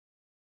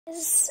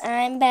guys,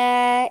 I'm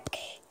back,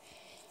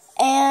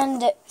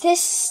 and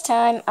this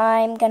time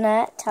I'm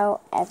gonna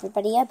tell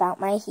everybody about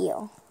my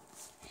heel.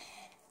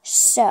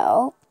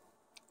 So,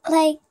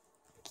 my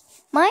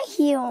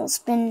heel's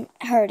been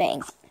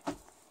hurting,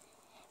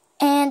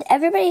 and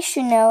everybody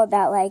should know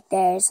about,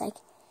 there's,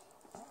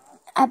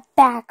 a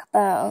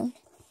backbone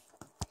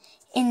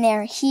in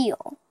their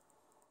heel.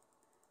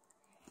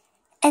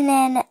 And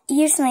then,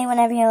 usually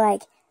whenever you're,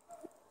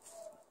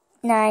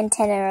 9,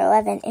 10, or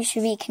 11, it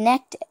should be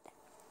connected.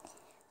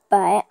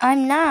 But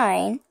I'm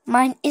 9,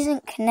 mine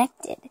isn't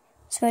connected,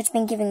 so it's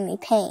been giving me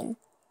pain.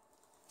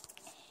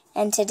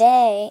 And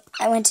today,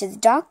 I went to the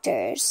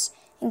doctor's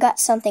and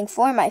got something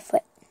for my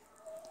foot.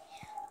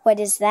 What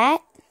is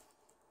that?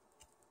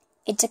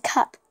 It's a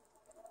cup.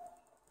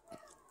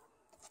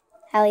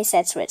 At least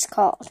that's what it's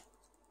called.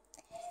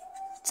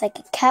 It's like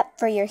a cup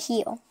for your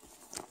heel.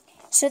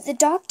 So the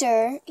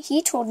doctor,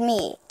 he told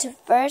me to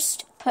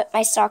first put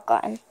my sock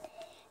on,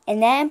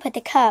 and then put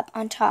the cup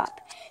on top,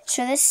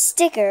 so this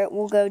sticker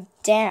will go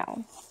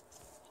down.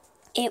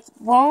 It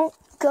won't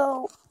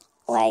go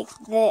like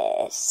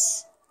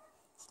this.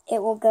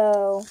 It will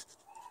go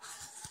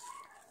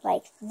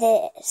like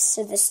this,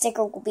 so the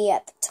sticker will be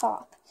at the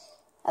top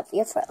of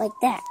your foot, like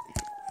that.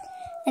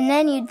 And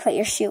then you'd put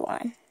your shoe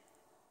on.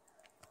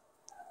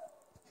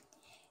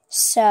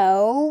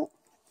 So,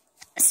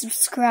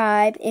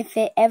 subscribe if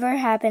it ever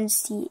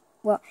happens to you.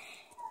 Well,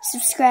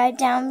 subscribe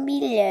down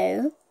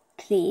below,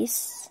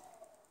 please.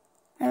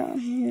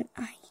 I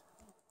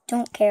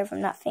don't care if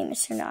I'm not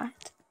famous or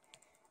not.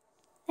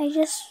 I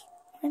just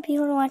want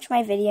people to watch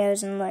my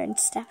videos and learn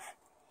stuff.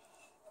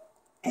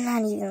 And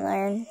not even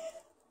learn.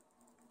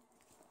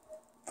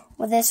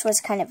 Well, this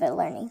was kind of a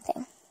learning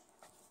thing.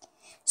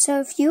 So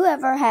if you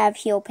ever have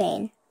heel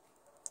pain,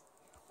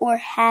 or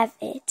have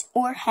it,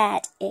 or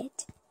had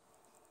it,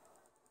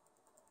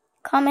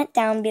 comment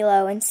down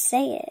below and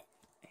say it.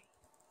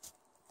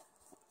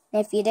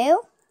 And if you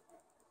do,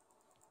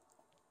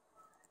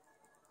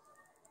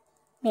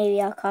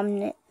 maybe I'll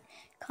comment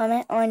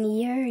on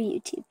your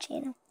YouTube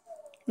channel.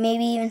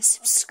 Maybe even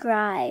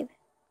subscribe.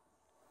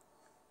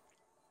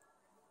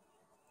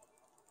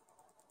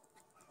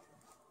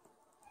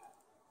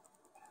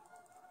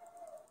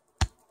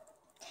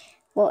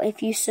 Well,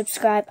 if you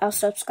subscribe, I'll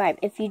subscribe.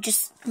 If you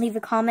just leave a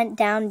comment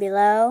down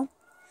below,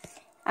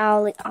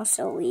 I'll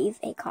also leave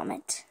a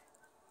comment.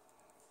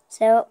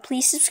 So,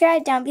 please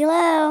subscribe down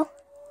below.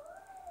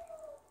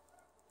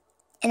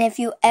 And if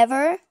you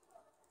ever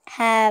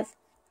have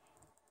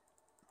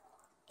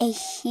a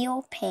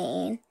heel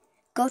pain,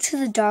 go to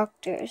the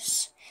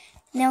doctors,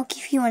 and they'll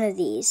give you one of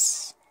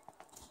these.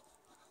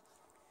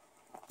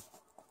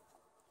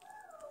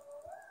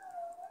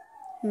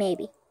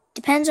 Maybe.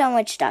 Depends on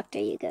which doctor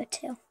you go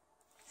to.